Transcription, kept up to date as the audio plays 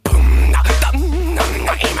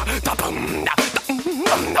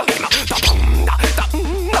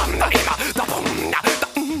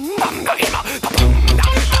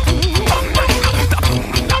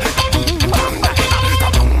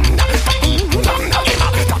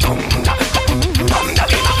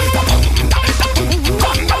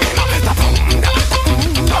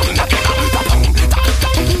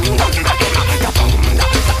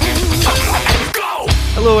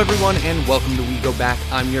and welcome to We Go Back.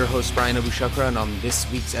 I'm your host, Brian Abushakra, and on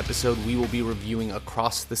this week's episode, we will be reviewing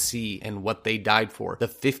Across the Sea and What They Died For, the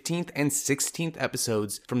 15th and 16th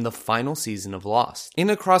episodes from the final season of Lost. In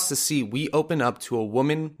Across the Sea, we open up to a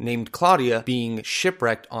woman named Claudia being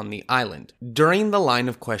shipwrecked on the island. During the line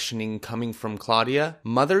of questioning coming from Claudia,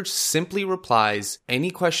 Mother simply replies,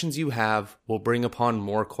 "Any questions you have will bring upon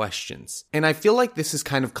more questions." And I feel like this is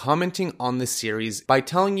kind of commenting on the series by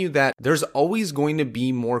telling you that there's always going to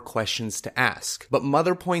be more questions to ask. But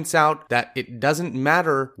Mother points out that it doesn't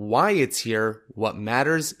matter why it's here. What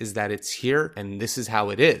matters is that it's here, and this is how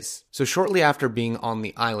it is. So shortly after being on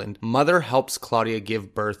the island, Mother helps Claudia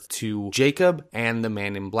give birth to Jacob and the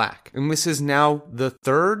Man in Black. And this is now the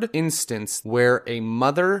third instance where a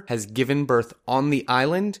mother has given birth on the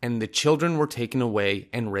island and the children were taken away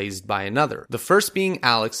and raised by another. The first being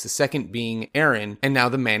Alex, the second being Aaron, and now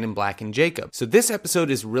the Man in Black and Jacob. So this episode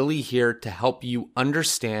is really here to help you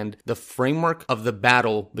understand the framework of the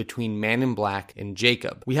battle between Man in Black and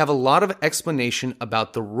Jacob. We have a lot of explanation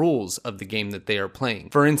about the rules of the game that they are playing.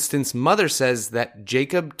 For instance, Mother says that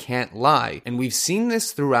Jacob can't lie, and we've seen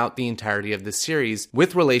this throughout the entirety of the series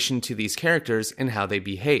with relation to these characters and how they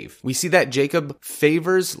behave. We see that Jacob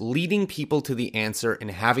favors leading people to the answer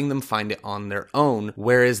and having them find it on their own,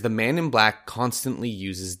 whereas the Man in Black constantly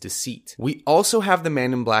uses deceit. We also have the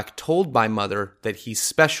Man in Black told by Mother that he's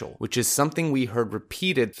special, which is something we heard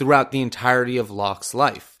repeated throughout the entirety of Locke's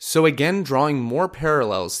life. So again, drawing more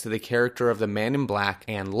parallels to the character of the Man in Black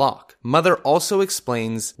and Locke. Mother also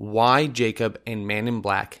explains why Jacob and Man in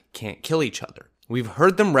Black can't kill each other. We've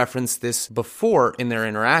heard them reference this before in their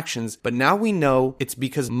interactions, but now we know it's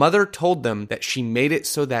because Mother told them that she made it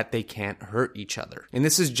so that they can't hurt each other. And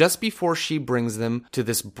this is just before she brings them to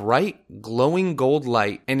this bright, glowing gold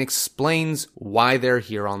light and explains why they're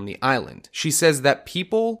here on the island. She says that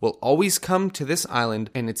people will always come to this island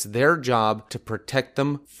and it's their job to protect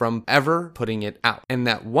them from ever putting it out. And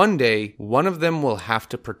that one day, one of them will have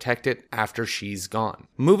to protect it after she's gone.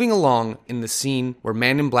 Moving along in the scene where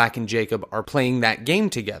Man in Black and Jacob are playing that game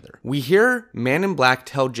together, we hear Man in Black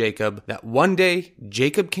tell Jacob that one day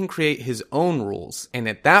Jacob can create his own rules, and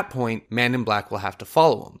at that point Man in Black will have to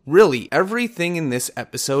follow him. Really, everything in this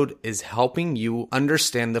episode is helping you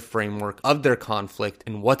understand the framework of their conflict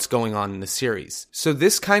and what's going on in the series. So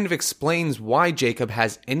this kind of explains why Jacob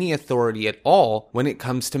has any authority at all when it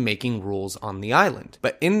comes to making rules on the island.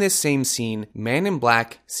 But in this same scene, Man in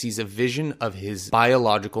Black sees a vision of his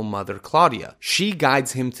biological mother, Claudia. She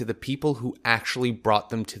guides him to the people who actually brought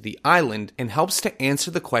them to the island and helps to answer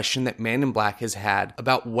the question that Man in Black has had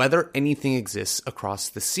about whether anything exists across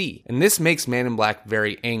the sea. And this makes Man in Black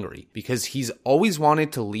very angry because he's always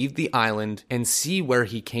wanted to leave the island and see where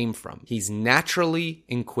he came from. He's naturally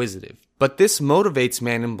inquisitive. But this motivates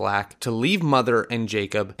Man in Black to leave Mother and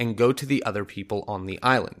Jacob and go to the other people on the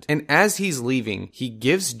island. And as he's leaving, he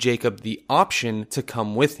gives Jacob the option to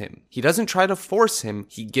come with him. He doesn't try to force him,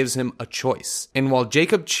 he gives him a choice. And while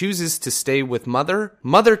Jacob chooses to stay with Mother,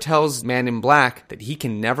 Mother tells Man in Black that he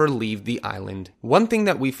can never leave the island. One thing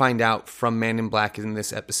that we find out from Man in Black in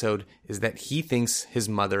this episode is that he thinks his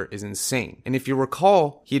mother is insane. And if you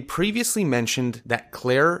recall, he had previously mentioned that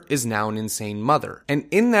Claire is now an insane mother. And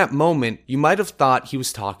in that moment, you might have thought he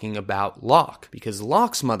was talking about Locke, because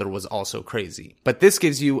Locke's mother was also crazy. But this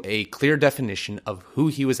gives you a clear definition of who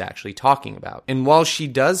he was actually talking about. And while she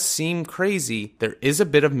does seem crazy, there is a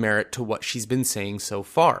bit of merit to what she's been saying so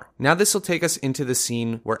far. Now this will take us into the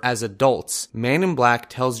scene where, as adults, Man in Black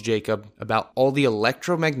tells Jacob about all the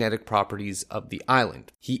electromagnetic properties of the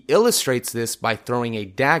island. He illustrates this by throwing a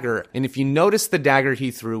dagger, and if you notice, the dagger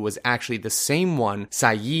he threw was actually the same one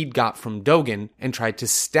Sayid got from Dogen and tried to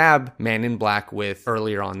stab Man in Black with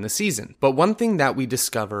earlier on in the season. But one thing that we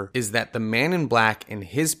discover is that the Man in Black and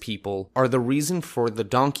his people are the reason for the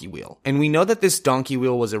donkey wheel. And we know that this donkey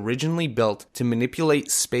wheel was originally built to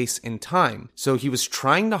manipulate space and time, so he was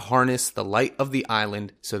trying to harness the light of the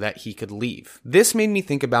island so that he could leave. This made me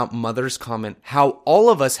think about Mother's comment, how all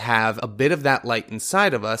of us have a bit of that light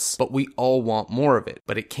inside of us, but we all want more of it.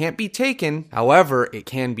 But it can't be taken, however, it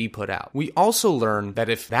can be put out. We also learn that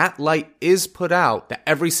if that light is put out, that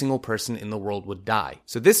every single person in the world would die.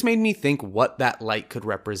 So this made me think what that light could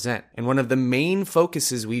represent. And one of the main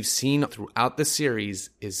focuses we've seen throughout the series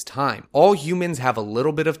is time. All humans have a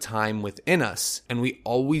little bit of time within us, and we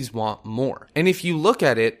always want more. And if you look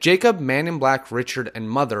at it, Jacob, Man in Black, Richard, and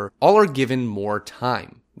Mother all are given more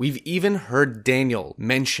time. We've even heard Daniel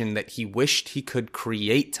mention that he wished he could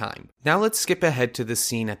create time. Now let's skip ahead to the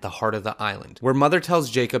scene at the heart of the island, where Mother tells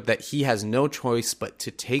Jacob that he has no choice but to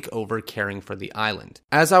take over caring for the island.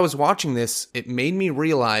 As I was watching this, it made me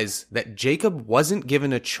realize that Jacob wasn't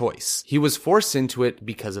given a choice. He was forced into it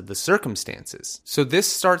because of the circumstances. So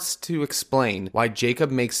this starts to explain why Jacob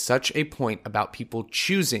makes such a point about people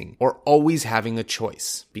choosing or always having a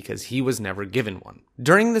choice, because he was never given one.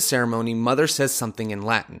 During the ceremony, Mother says something in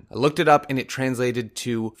Latin. I looked it up and it translated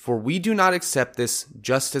to, "For we do not accept this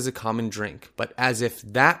just as a common drink, but as if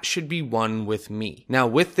that should be one with me." Now,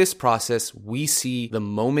 with this process, we see the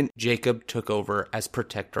moment Jacob took over as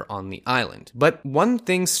protector on the island. But one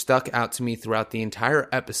thing stuck out to me throughout the entire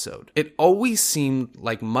episode. It always seemed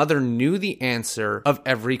like Mother knew the answer of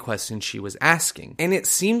every question she was asking. And it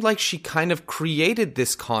seemed like she kind of created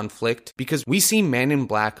this conflict because we see Man in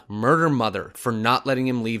Black murder Mother for not letting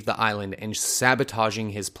him leave the island and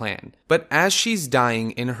sabotaging his plan. But as she's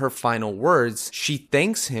dying, in her final words, she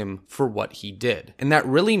thanks him for what he did. And that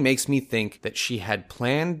really makes me think that she had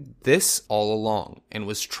planned this all along and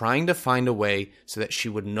was trying to find a way so that she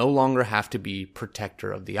would no longer have to be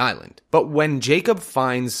protector of the island. But when Jacob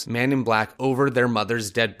finds Man in Black over their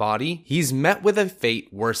mother's dead body, he's met with a fate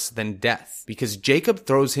worse than death, because Jacob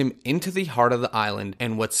throws him into the heart of the island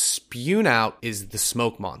and what's spewed out is the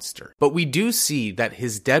smoke monster. But we do see that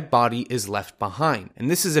his dead body is left behind,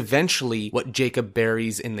 and this is eventually what Jacob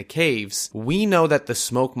buries in the caves. We know that the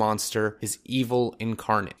smoke monster is evil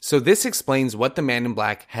incarnate. So this explains what the Man in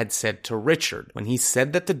Black had said to Richard when he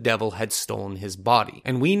said that the devil had stolen his body.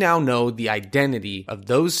 And we now know the identity of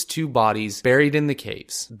those two bodies buried in the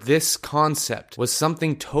caves. This concept was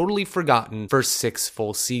something totally forgotten for 6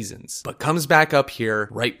 full seasons, but comes back up here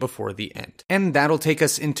right before the end. And that'll take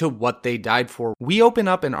us into what they died for. We open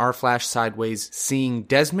up in our flash sideways, seeing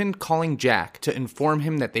Desmond calling Jack to inform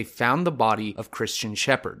him that they found the body of Christian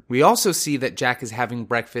Shepherd. We also see that Jack is having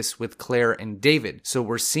breakfast with Claire and David, so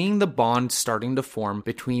we're seeing the bond starting to form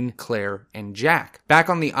between Claire and Jack. Back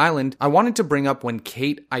on the island, I wanted to bring up when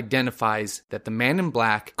Kate identifies that the Man in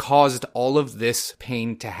Black caused all of this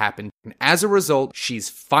pain to happen, and as a result, she's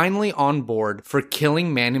finally on board for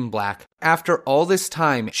killing Man in Black. After all this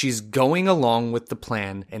time, she's going along with the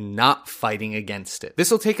plan and not fighting against it.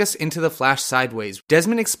 This will take us into the flash sideways.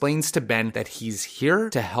 Desmond explains to Ben that he's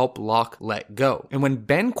here to help Locke let go. And when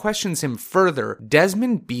Ben questions him further,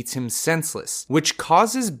 Desmond beats him senseless, which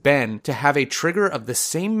causes Ben to have a trigger of the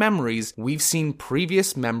same memories we've seen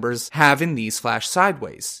previous members have in these flash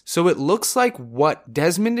sideways. So it looks like what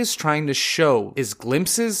Desmond is trying to show is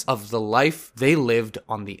glimpses of the life they lived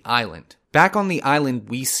on the island. Back on the island,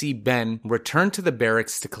 we see Ben return to the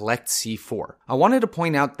barracks to collect C4. I wanted to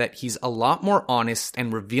point out that he's a lot more honest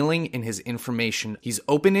and revealing in his information. He's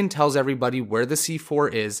open and tells everybody where the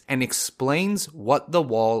C4 is and explains what the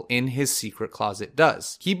wall in his secret closet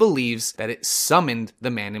does. He believes that it summoned the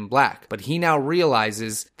Man in Black, but he now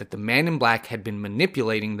realizes that the Man in Black had been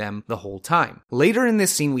manipulating them the whole time. Later in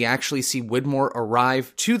this scene, we actually see Widmore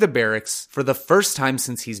arrive to the barracks for the first time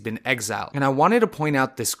since he's been exiled. And I wanted to point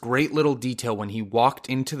out this great little detail when he walked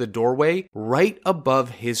into the doorway. Right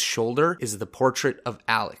above his shoulder is the portrait of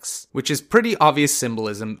Alex, which is pretty obvious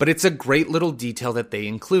symbolism, but it's a great little detail that they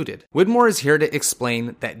included. Widmore is here to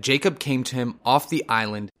explain that Jacob came to him off the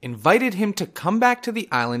island, invited him to come back to the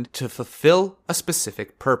island to fulfill a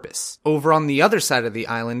specific purpose. Over on the other side of the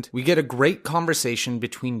island, we get a great conversation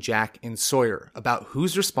between Jack and Sawyer about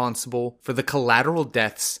who's responsible for the collateral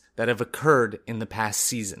deaths that have occurred in the past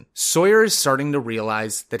season. Sawyer is starting to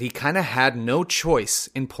realize that he kind of had no choice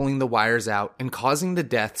in pulling the wires out and causing the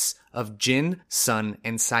deaths of Jin, Sun,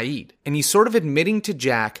 and Saeed. And he's sort of admitting to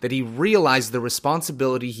Jack that he realized the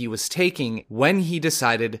responsibility he was taking when he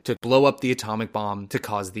decided to blow up the atomic bomb to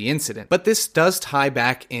cause the incident. But this does tie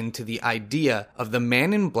back into the idea of the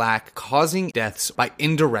Man in Black causing deaths by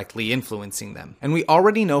indirectly influencing them. And we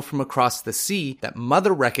already know from across the sea that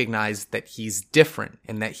Mother recognized that he's different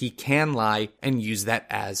and that he can lie and use that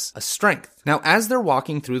as a strength. Now, as they're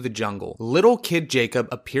walking through the jungle, little kid Jacob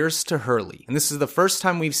appears to Hurley, and this is the first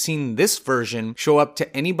time we've seen this version show up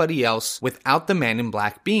to anybody else without the Man in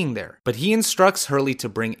Black being there. But he instructs Hurley to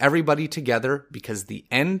bring everybody together because the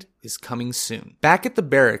end is coming soon. Back at the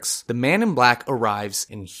barracks, the Man in Black arrives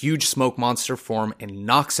in huge smoke monster form and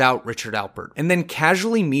knocks out Richard Alpert, and then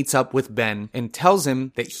casually meets up with Ben and tells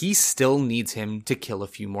him that he still needs him to kill a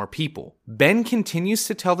few more people. Ben continues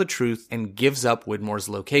to tell the truth and gives up Widmore's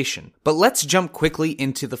location. But let's jump quickly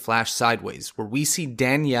into the Flash Sideways, where we see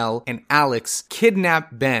Danielle and Alex kidnap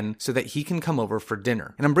Ben so that he can come over for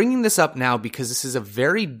dinner. And I'm bringing this up now because this is a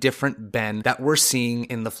very different Ben that we're seeing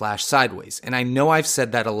in the Flash Sideways. And I know I've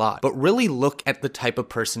said that a lot, but really look at the type of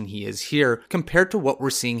person he is here compared to what we're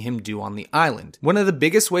seeing him do on the island. One of the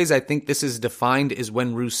biggest ways I think this is defined is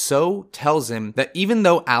when Rousseau tells him that even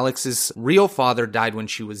though Alex's real father died when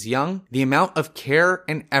she was young, the amount of care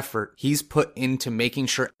and effort he's put into making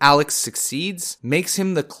sure Alex succeeds makes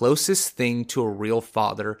him the closest thing to a real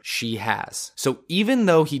father she has. So even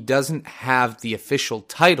though he doesn't have the official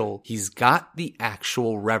title, he's got the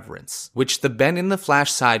actual reverence, which the Ben in the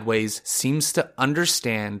Flash Sideways seems to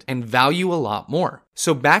understand and value a lot more.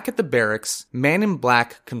 So back at the barracks, Man in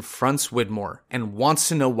Black confronts Widmore and wants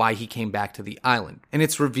to know why he came back to the island. And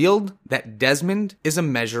it's revealed that Desmond is a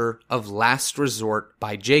measure of last resort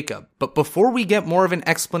by Jacob. But before we get more of an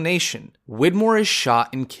explanation, Widmore is shot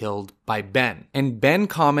and killed by Ben. And Ben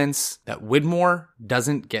comments that Widmore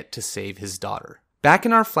doesn't get to save his daughter. Back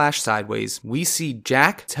in our Flash Sideways, we see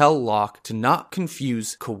Jack tell Locke to not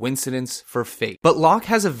confuse coincidence for fate. But Locke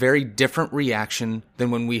has a very different reaction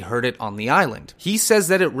than when we heard it on the island. He says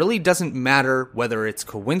that it really doesn't matter whether it's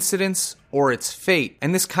coincidence or it's fate,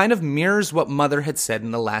 and this kind of mirrors what Mother had said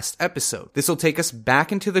in the last episode. This will take us back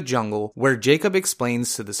into the jungle, where Jacob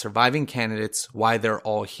explains to the surviving candidates why they're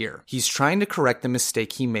all here. He's trying to correct the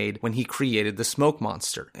mistake he made when he created the smoke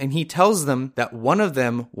monster, and he tells them that one of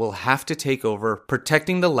them will have to take over,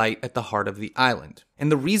 protecting the light at the heart of the island. And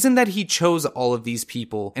the reason that he chose all of these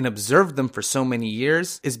people and observed them for so many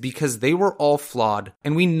years is because they were all flawed,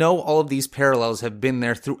 and we know all of these parallels have been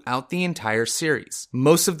there throughout the entire series.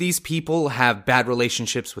 Most of these people have bad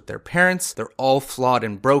relationships with their parents, they're all flawed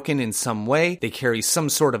and broken in some way, they carry some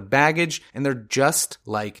sort of baggage, and they're just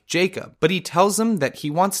like Jacob. But he tells them that he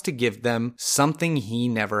wants to give them something he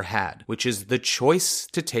never had, which is the choice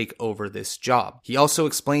to take over this job. He also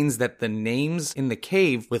explains that the names in the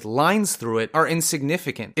cave with lines through it are insignificant.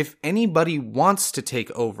 If anybody wants to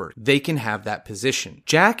take over, they can have that position.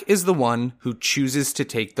 Jack is the one who chooses to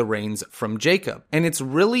take the reins from Jacob. And it's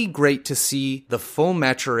really great to see the full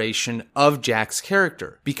maturation of Jack's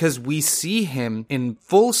character, because we see him in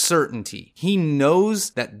full certainty. He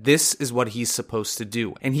knows that this is what he's supposed to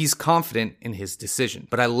do, and he's confident in his decision.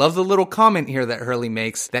 But I love the little comment here that Hurley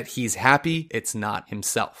makes, that he's happy it's not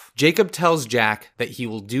himself. Jacob tells Jack that he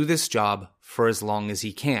will do this job for as long as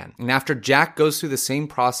he can. And after Jack goes through the same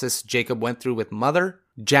process Jacob went through with Mother,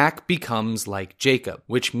 Jack becomes like Jacob,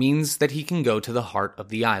 which means that he can go to the heart of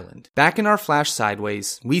the island. Back in our Flash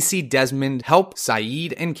Sideways, we see Desmond help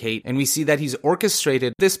Sayid and Kate, and we see that he's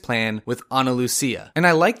orchestrated this plan with Ana Lucia. And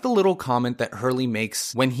I like the little comment that Hurley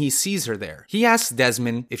makes when he sees her there. He asks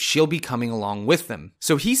Desmond if she'll be coming along with them.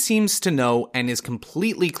 So he seems to know and is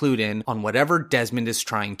completely clued in on whatever Desmond is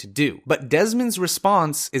trying to do. But Desmond's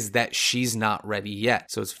response is that she's not ready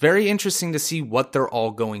yet. So it's very interesting to see what they're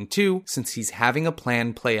all going to, since he's having a plan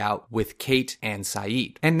play out with Kate and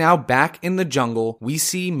Sayid. And now back in the jungle, we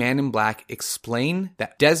see Man in Black explain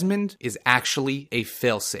that Desmond is actually a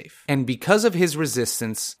failsafe. And because of his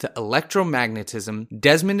resistance to electromagnetism,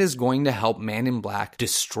 Desmond is going to help Man in Black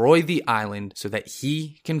destroy the island so that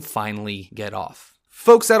he can finally get off.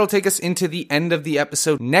 Folks, that'll take us into the end of the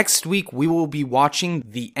episode. Next week, we will be watching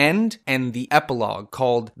the end and the epilogue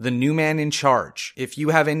called The New Man in Charge. If you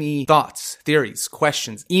have any thoughts, theories,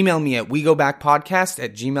 questions, email me at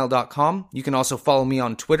wegobackpodcast@gmail.com. You can also follow me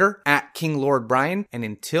on Twitter @KingLordBrian. And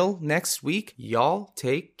until next week, y'all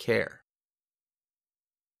take care.